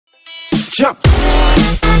jump.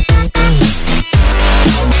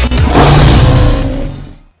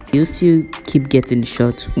 Used to keep getting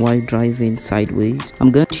shot while driving sideways.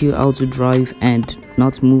 I'm gonna show you how to drive and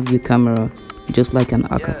not move your camera just like an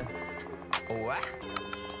hacker.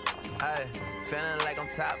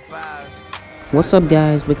 What's up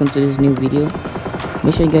guys, welcome to this new video.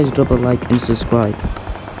 Make sure you guys drop a like and subscribe.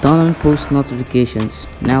 Turn on post notifications.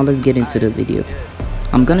 Now let's get into the video.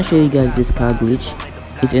 I'm gonna show you guys this car glitch.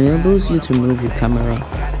 It enables you to move your camera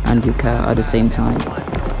and your car at the same time.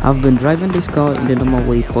 I've been driving this car in the normal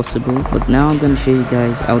way possible, but now I'm gonna show you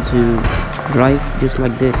guys how to drive just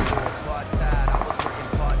like this.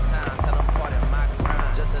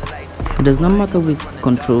 It does not matter which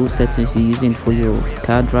control settings you're using for your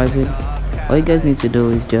car driving. All you guys need to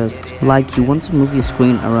do is just, like you want to move your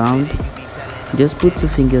screen around, just put two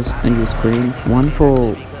fingers on your screen, one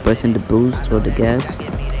for pressing the boost or the gas,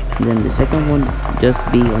 and then the second one just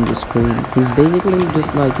be on the screen. It's basically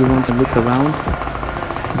just like you want to look around,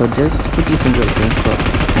 but just put your fingers on spot,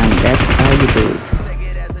 and that's how you do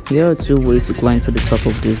it. Here are two ways to climb to the top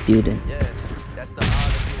of this building.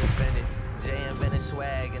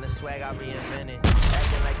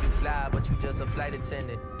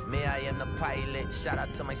 Me, I am the pilot. Shout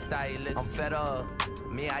out to my stylist. I'm fed up.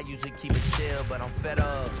 Me, I usually keep it chill, but I'm fed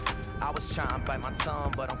up. I was trying to bite my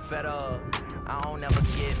tongue, but I'm fed up. I don't ever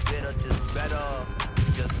get bitter, just better,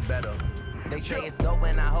 just better. They say it's dope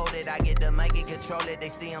when I hold it. I get the mic and control it. They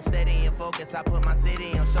see I'm steady and focused. I put my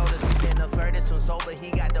city on shoulders. He been the furthest from sober.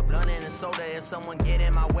 He got the blunt and the soda. If someone get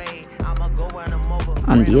in my way, I'ma go run them over.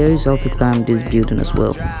 And here is how to climb this building as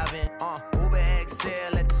well.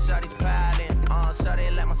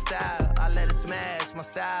 My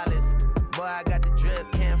stylist, boy, I got the drip,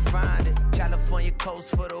 can't find it. California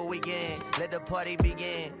coast for the weekend, let the party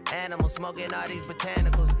begin. Animals smoking all these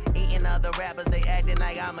botanicals, eating other rappers, they acting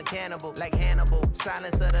like I'm a cannibal, like Hannibal.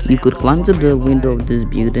 Silence of the you could climb to the window of this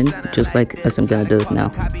building, just like as I'm gonna do it now.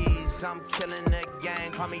 I'm killing the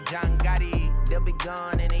gang, call me John Gotti. They'll be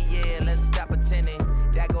gone in a year, let's stop pretending.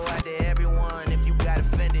 That go out to everyone if you got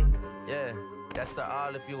offended. Yeah, that's the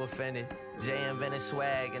all if you offended. Jay invented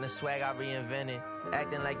swag, and the swag I reinvented.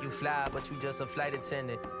 Acting like you fly, but you just a flight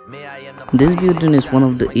attendant. Me, I am the this building is one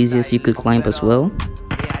of the easiest you could climb as well. Me,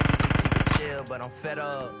 I usually keep it chill, but I'm fed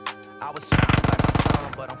up. I was trying to bite my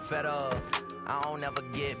tongue, but I'm fed up. I don't ever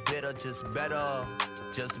get bitter, just better,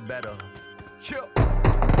 just better. Chill.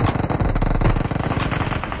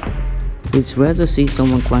 It's rare to see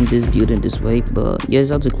someone climb this building this way, but here's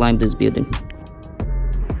how to climb this building.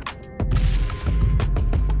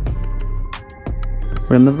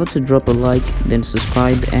 Remember to drop a like, then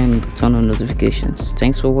subscribe and turn on notifications.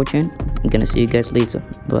 Thanks for watching. I'm gonna see you guys later.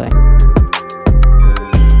 Bye.